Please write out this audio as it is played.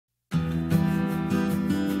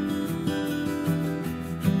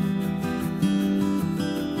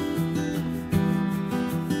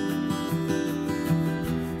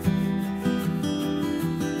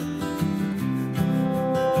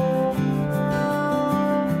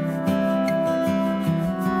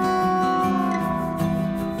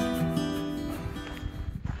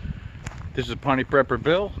This is Pawnee Prepper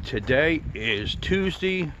Bill. Today is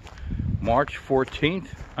Tuesday, March 14th,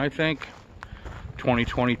 I think,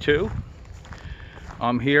 2022.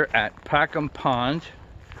 I'm here at Packham Pond.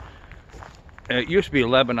 It used to be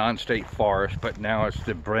Lebanon State Forest, but now it's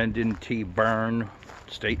the Brendan T. Byrne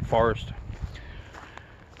State Forest.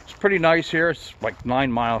 It's pretty nice here. It's like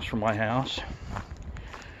 9 miles from my house.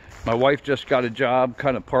 My wife just got a job,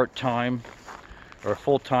 kind of part-time, or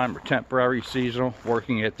full-time, or temporary, seasonal,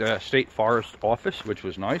 working at the State Forest office, which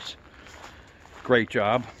was nice. Great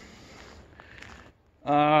job.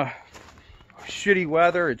 Shitty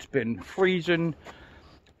weather. It's been freezing.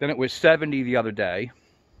 Then it was 70 the other day.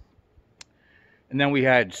 And then we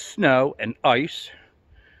had snow and ice.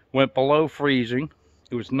 Went below freezing.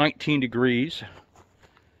 It was 19 degrees.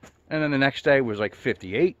 And then the next day was like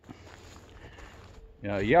 58. You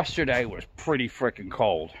know, yesterday was pretty freaking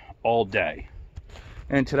cold all day.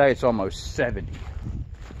 And today it's almost 70.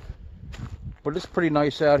 But it's pretty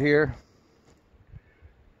nice out here.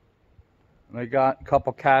 And they got a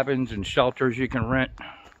couple cabins and shelters you can rent.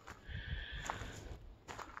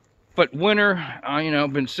 But winter, you know,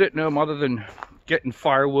 I've been sitting home other than getting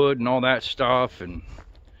firewood and all that stuff, and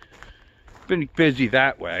been busy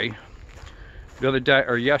that way. The other day,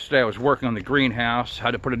 or yesterday, I was working on the greenhouse.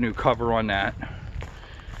 Had to put a new cover on that.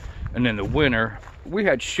 And in the winter, we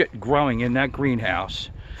had shit growing in that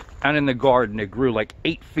greenhouse and in the garden. It grew like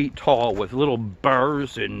 8 feet tall with little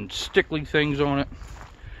burrs and stickly things on it.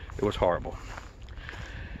 It was horrible.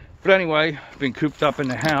 But anyway, been cooped up in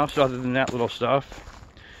the house other than that little stuff.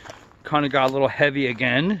 Kind of got a little heavy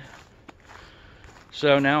again.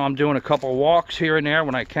 So now I'm doing a couple walks here and there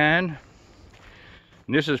when I can.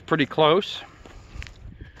 And this is pretty close.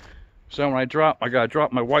 So when I gotta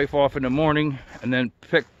drop my wife off in the morning and then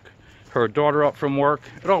pick her daughter up from work.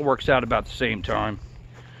 It all works out about the same time.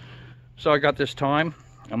 So I got this time.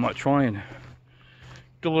 I'm gonna try and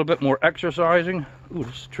do a little bit more exercising. Ooh,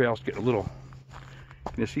 this trail's getting a little,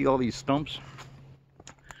 can you see all these stumps?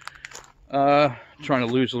 Trying to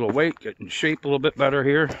lose a little weight, get in shape a little bit better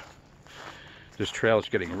here. This trail is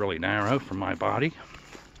getting really narrow for my body.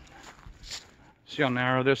 See how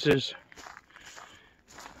narrow this is?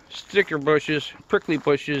 Sticker bushes, prickly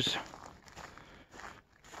bushes.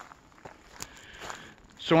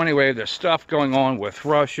 So anyway, the stuff going on with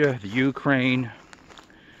Russia, the Ukraine.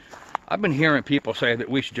 I've been hearing people say that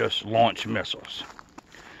we should just launch missiles.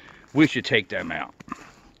 We should take them out.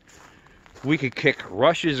 We could kick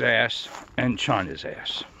Russia's ass and China's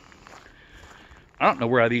ass. I don't know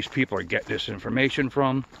where these people are getting this information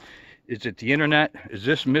from. Is it the internet? Is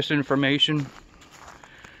this misinformation?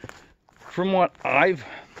 From what the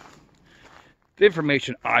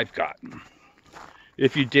information I've gotten,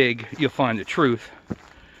 if you dig, you'll find the truth.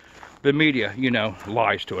 The media, you know,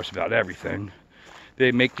 lies to us about everything.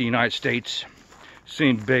 They make the United States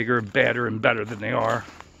seem bigger, badder, and better than they are.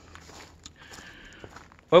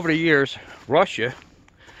 Over the years, Russia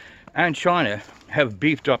and China have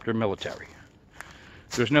beefed up their military.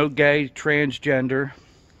 There's no gay, transgender.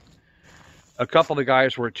 A couple of the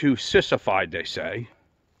guys were too sissified, they say.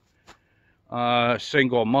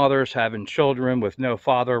 Single mothers having children with no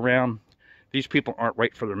father around. These people aren't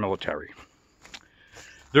right for their military.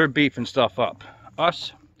 They're beefing stuff up.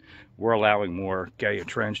 Us, we're allowing more gay and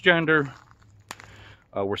transgender.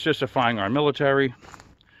 We're sissifying our military,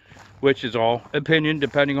 which is all opinion,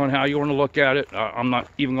 depending on how you want to look at it. I'm not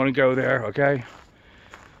even going to go there, okay?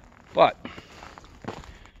 But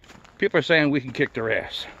people are saying we can kick their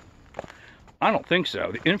ass. I don't think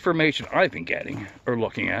so. The information I've been getting or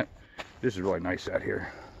looking at, this is really nice out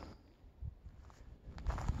here.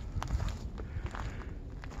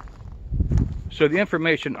 So the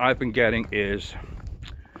information I've been getting is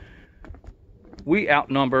we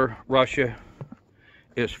outnumber Russia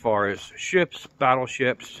as far as ships,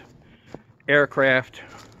 battleships, aircraft,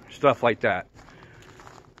 stuff like that.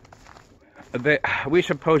 We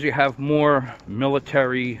supposedly have more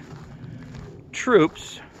military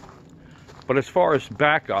troops, but as far as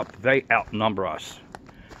backup, they outnumber us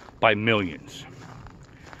by millions.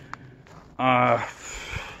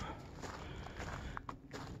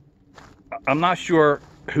 I'm not sure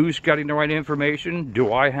who's getting the right information.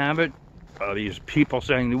 Do I have it? Are these people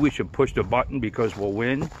saying that we should push the button because we'll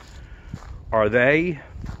win? Are they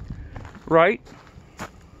right?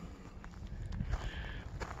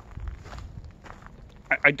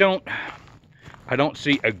 I don't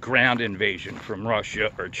see a ground invasion from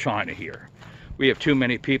Russia or China here. We have too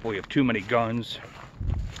many people, we have too many guns.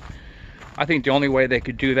 I think the only way they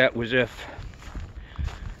could do that was if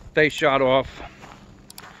they shot off,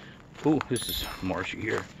 ooh, this is marshy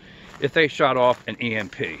here. If they shot off an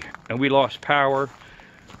EMP and we lost power,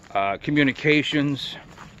 communications.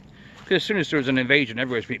 Because as soon as there's an invasion,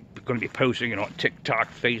 everybody's going to be posting it on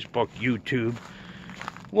TikTok, Facebook, YouTube.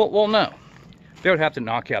 Well, no. They would have to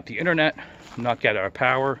knock out the internet, knock out our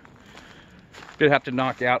power. They'd have to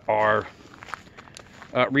knock out our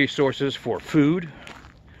resources for food,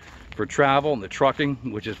 for travel, and the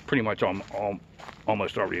trucking, which is pretty much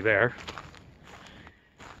almost already there.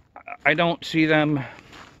 I don't see them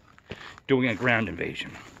doing a ground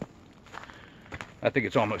invasion. I think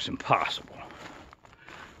it's almost impossible.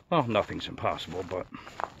 Well, nothing's impossible, but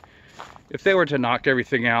if they were to knock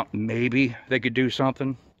everything out, maybe they could do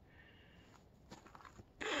something.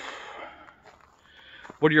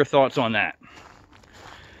 What are your thoughts on that?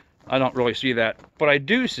 I don't really see that, but I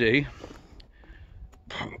do see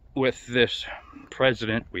with this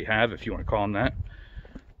president we have, if you want to call him that.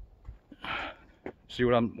 See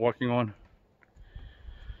what I'm walking on?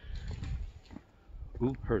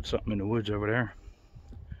 Ooh, heard something in the woods over there.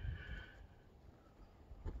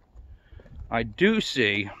 I do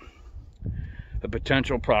see a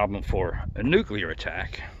potential problem for a nuclear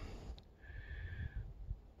attack,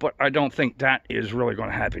 but I don't think that is really going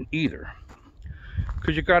to happen either.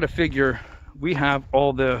 Because you got to figure we have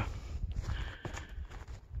all the,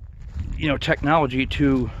 technology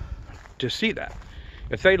to see that.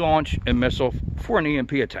 If they launch a missile for an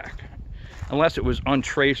EMP attack, unless it was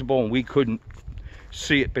untraceable and we couldn't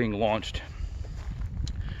see it being launched,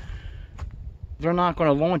 they're not going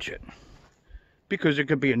to launch it. Because it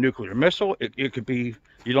could be a nuclear missile, it could be,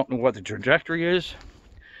 you don't know what the trajectory is.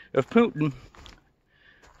 If Putin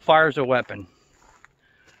fires a weapon,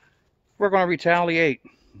 we're going to retaliate.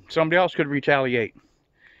 Somebody else could retaliate.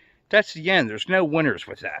 That's the end. There's no winners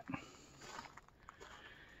with that.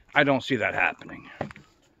 I don't see that happening.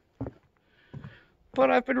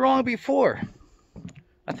 But I've been wrong before.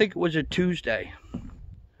 I think it was a Tuesday.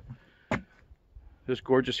 This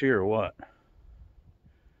gorgeous here or what?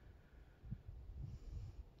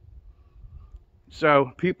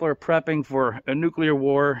 So people are prepping for a nuclear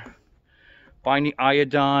war, buying the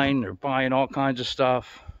iodine, they're buying all kinds of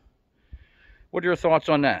stuff. What are your thoughts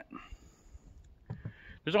on that?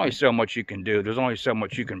 There's only so much you can do. There's only so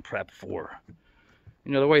much you can prep for.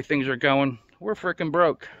 The way things are going, we're freaking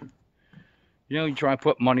broke. You try and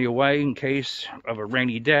put money away in case of a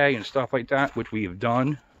rainy day and stuff like that, which we have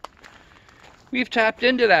done. We've tapped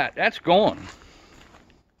into that. That's gone.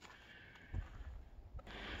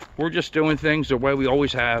 We're just doing things the way we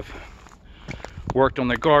always have. Worked on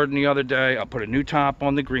the garden the other day. I put a new top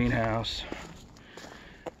on the greenhouse.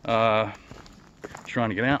 Trying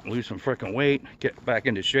to get out and lose some freaking weight. Get back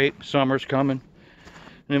into shape. Summer's coming.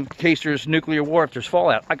 And in case there's nuclear war, if there's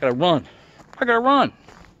fallout, I gotta run. I gotta run.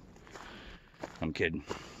 I'm kidding.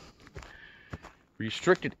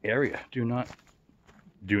 Restricted area. Do not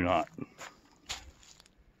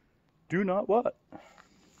what?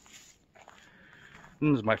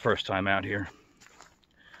 This is my first time out here.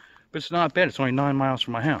 But it's not bad. It's only 9 miles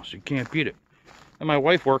from my house. You can't beat it. And my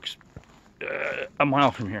wife works a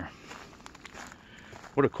mile from here.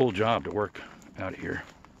 What a cool job to work out here.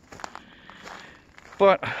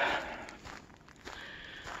 But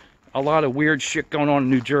a lot of weird shit going on in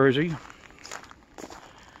New Jersey.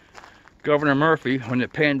 Governor Murphy, when the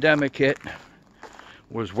pandemic hit,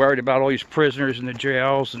 was worried about all these prisoners in the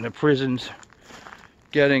jails and the prisons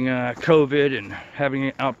getting COVID and having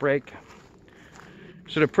an outbreak.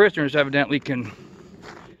 So the prisoners evidently can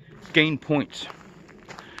gain points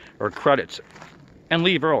or credits and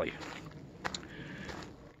leave early.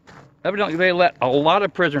 Evidently they let a lot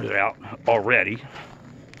of prisoners out already.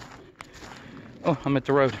 Oh, I'm at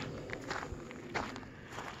the road.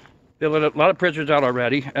 They let a lot of prisoners out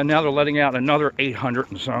already, and now they're letting out another 800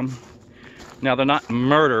 and some. Now they're not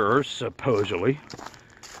murderers, supposedly.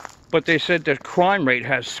 But they said the crime rate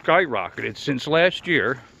has skyrocketed since last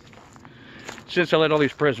year, since I let all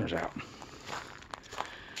these prisoners out.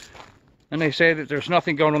 And they say that there's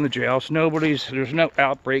nothing going on in the jails, there's no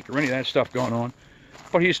outbreak or any of that stuff going on,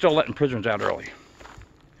 but he's still letting prisoners out early.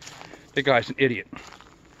 The guy's an idiot.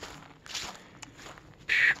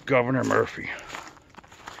 Governor Murphy.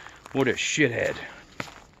 What a shithead.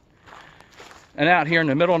 And out here in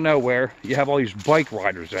the middle of nowhere, you have all these bike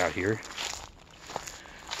riders out here.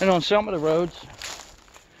 And on some of the roads,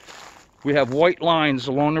 we have white lines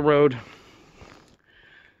along the road.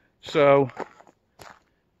 So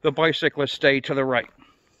the bicyclists stay to the right.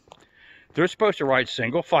 They're supposed to ride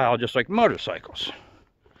single file just like motorcycles.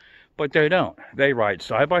 But they don't. They ride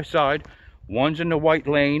side by side. One's in the white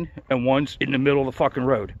lane and one's in the middle of the fucking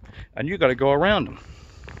road. And you got to go around them.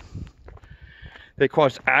 They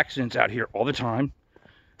cause accidents out here all the time.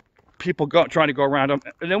 People trying to go around them.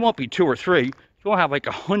 And there won't be 2 or 3. You'll have like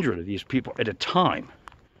 100 of these people at a time.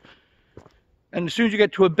 And as soon as you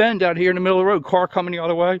get to a bend out here in the middle of the road, car coming the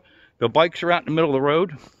other way, the bikes are out in the middle of the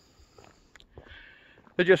road.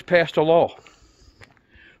 They just passed a law.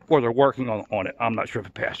 Or they're working on it. I'm not sure if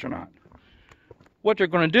it passed or not. What they're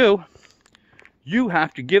going to do, you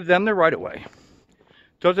have to give them the right of way.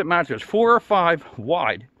 Doesn't matter if there's 4 or 5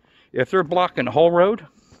 wide. If they're blocking the whole road,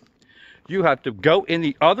 you have to go in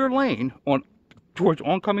the other lane towards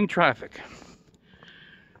oncoming traffic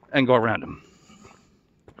and go around them.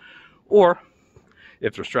 Or,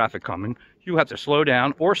 if there's traffic coming, you have to slow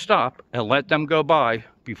down or stop and let them go by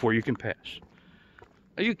before you can pass.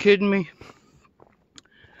 Are you kidding me?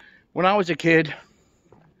 When I was a kid,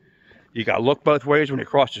 you got to look both ways when you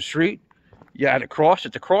cross the street. You had to cross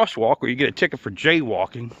at the crosswalk or you get a ticket for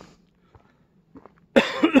jaywalking.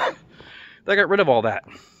 They got rid of all that.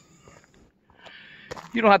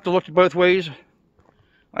 You don't have to look both ways.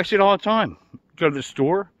 I see it all the time. Go to the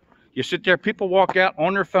store, you sit there, people walk out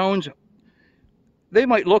on their phones. They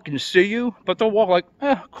might look and see you, but they'll walk like,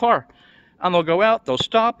 car. And they'll go out, they'll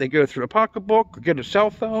stop, they go through a pocketbook, or get a cell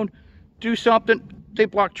phone, do something. They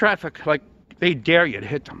block traffic like they dare you to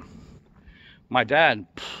hit them. My dad,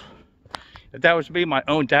 if that was me, my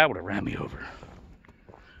own dad would have ran me over.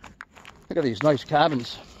 Look at these nice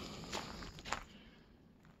cabins.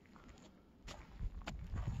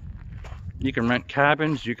 You can rent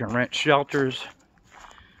cabins, you can rent shelters.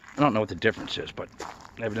 I don't know what the difference is, but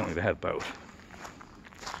evidently they have both.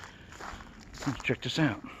 Let's check this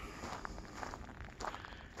out.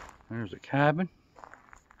 There's a cabin.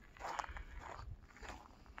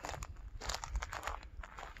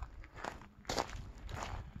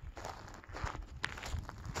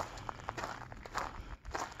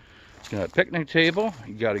 You got a picnic table,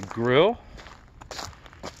 you got a grill.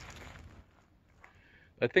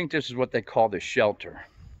 I think this is what they call the shelter.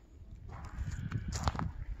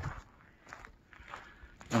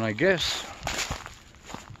 And I guess,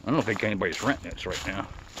 I don't think anybody's renting this right now.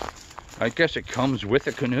 I guess it comes with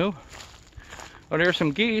a canoe. Oh, there's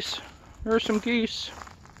some geese. There's some geese.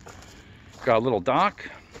 Got a little dock.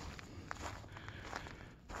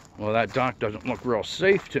 Well, that dock doesn't look real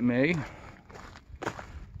safe to me.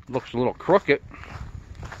 Looks a little crooked.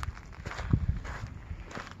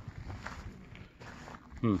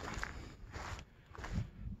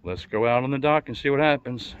 Let's go out on the dock and see what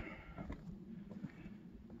happens.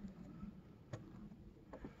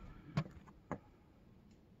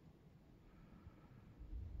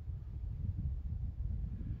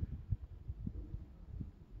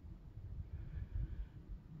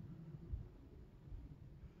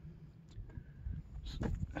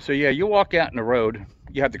 So yeah, you walk out in the road,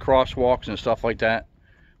 you have the crosswalks and stuff like that,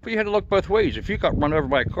 but you had to look both ways. If you got run over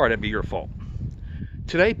by a car, that'd be your fault.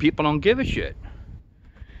 Today, people don't give a shit.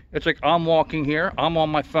 It's like, I'm walking here, I'm on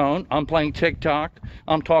my phone, I'm playing TikTok,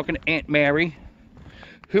 I'm talking to Aunt Mary.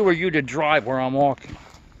 Who are you to drive where I'm walking?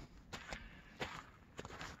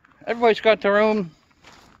 Everybody's got their own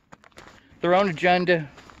agenda.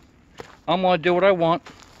 I'm gonna do what I want.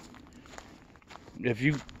 If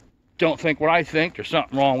you don't think what I think, there's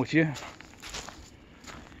something wrong with you.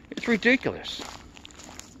 It's ridiculous.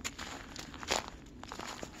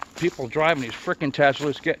 People driving these frickin'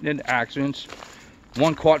 Teslas, getting into accidents.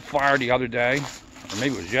 One caught fire the other day, or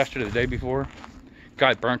maybe it was yesterday, the day before.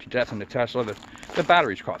 Guy burned to death in the Tesla. The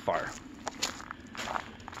batteries caught fire.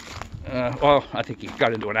 Well, I think he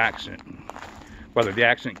got into an accident. Whether the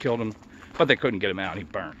accident killed him, but they couldn't get him out. He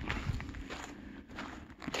burned.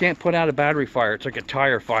 You can't put out a battery fire. It's like a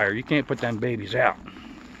tire fire. You can't put them babies out.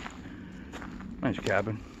 Nice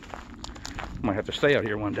cabin. Might have to stay out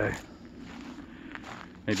here one day.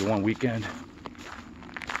 Maybe one weekend.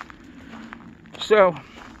 So,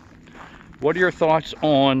 what are your thoughts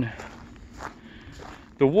on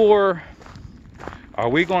the war? Are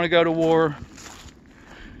we going to go to war?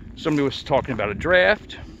 Somebody was talking about a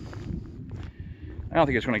draft. I don't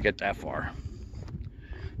think it's going to get that far.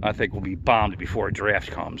 I think we'll be bombed before a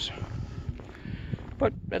draft comes.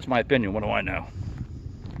 But that's my opinion. What do I know?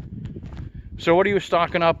 So what are you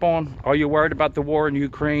stocking up on? Are you worried about the war in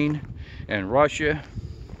Ukraine and Russia?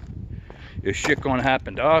 Is shit going to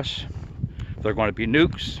happen to us? Are there going to be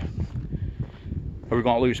nukes? Are we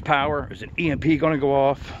going to lose power? Is an EMP going to go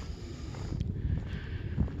off?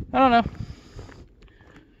 I don't know.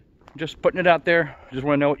 Just putting it out there. Just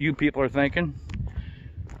want to know what you people are thinking.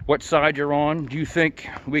 What side you're on. Do you think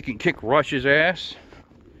we can kick Russia's ass?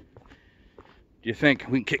 Do you think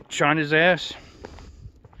we can kick China's ass?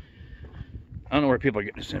 I don't know where people are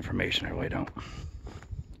getting this information. I really don't.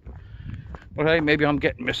 But hey, maybe I'm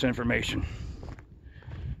getting misinformation.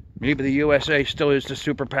 Maybe the USA still is the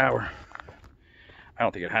superpower. I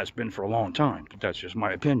don't think it has been for a long time, but that's just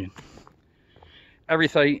my opinion.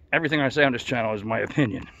 Everything I say on this channel is my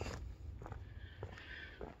opinion.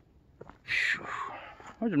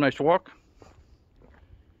 That was a nice walk.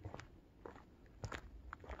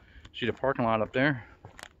 See the parking lot up there?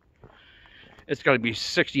 It's got to be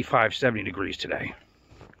 65, 70 degrees today.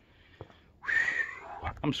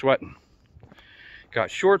 I'm sweating. Got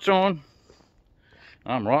shorts on.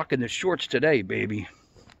 I'm rocking the shorts today, baby.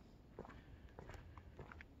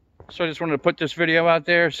 So I just wanted to put this video out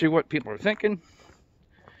there, see what people are thinking.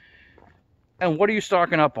 And what are you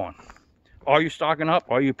stocking up on? Are you stocking up?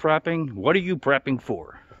 Are you prepping? What are you prepping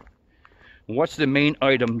for? What's the main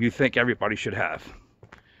item you think everybody should have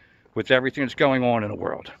with everything that's going on in the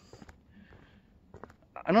world?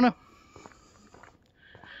 I don't know.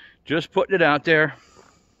 Just putting it out there.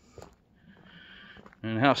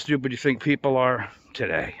 And how stupid you think people are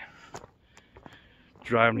today.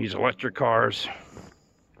 Driving these electric cars.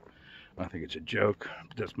 I think it's a joke,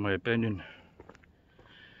 but that's my opinion.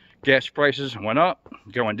 Gas prices went up,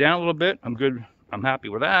 going down a little bit. I'm good. I'm happy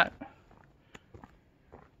with that.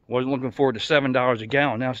 Wasn't looking forward to $7 a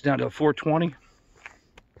gallon. Now it's down to $4.20.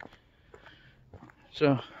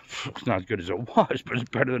 So it's not as good as it was, but it's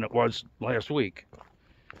better than it was last week.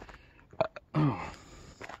 Gotta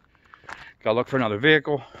look for another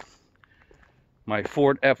vehicle. My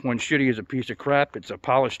Ford F1 Shitty is a piece of crap. It's a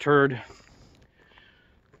polished turd.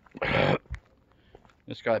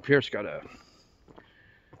 This guy up here's got a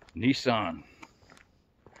Nissan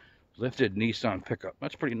lifted Nissan pickup.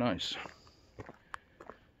 That's pretty nice.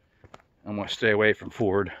 I'm gonna stay away from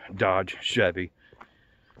Ford, Dodge, Chevy.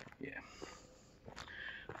 Yeah,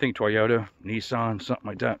 I think Toyota, Nissan, something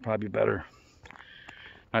like that probably better.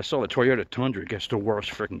 I saw the Toyota Tundra gets the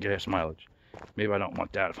worst freaking gas mileage. Maybe I don't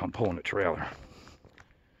want that if I'm pulling a trailer.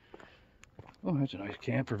 Oh, that's a nice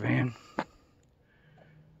camper van.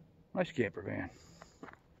 Nice camper van.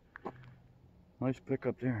 Nice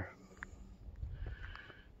pickup there.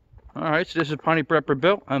 Alright, so this is Piney Prepper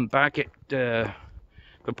Bill. I'm back at the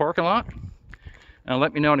parking lot. And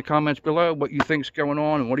let me know in the comments below what you think's going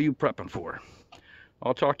on and what are you prepping for.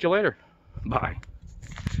 I'll talk to you later. Bye.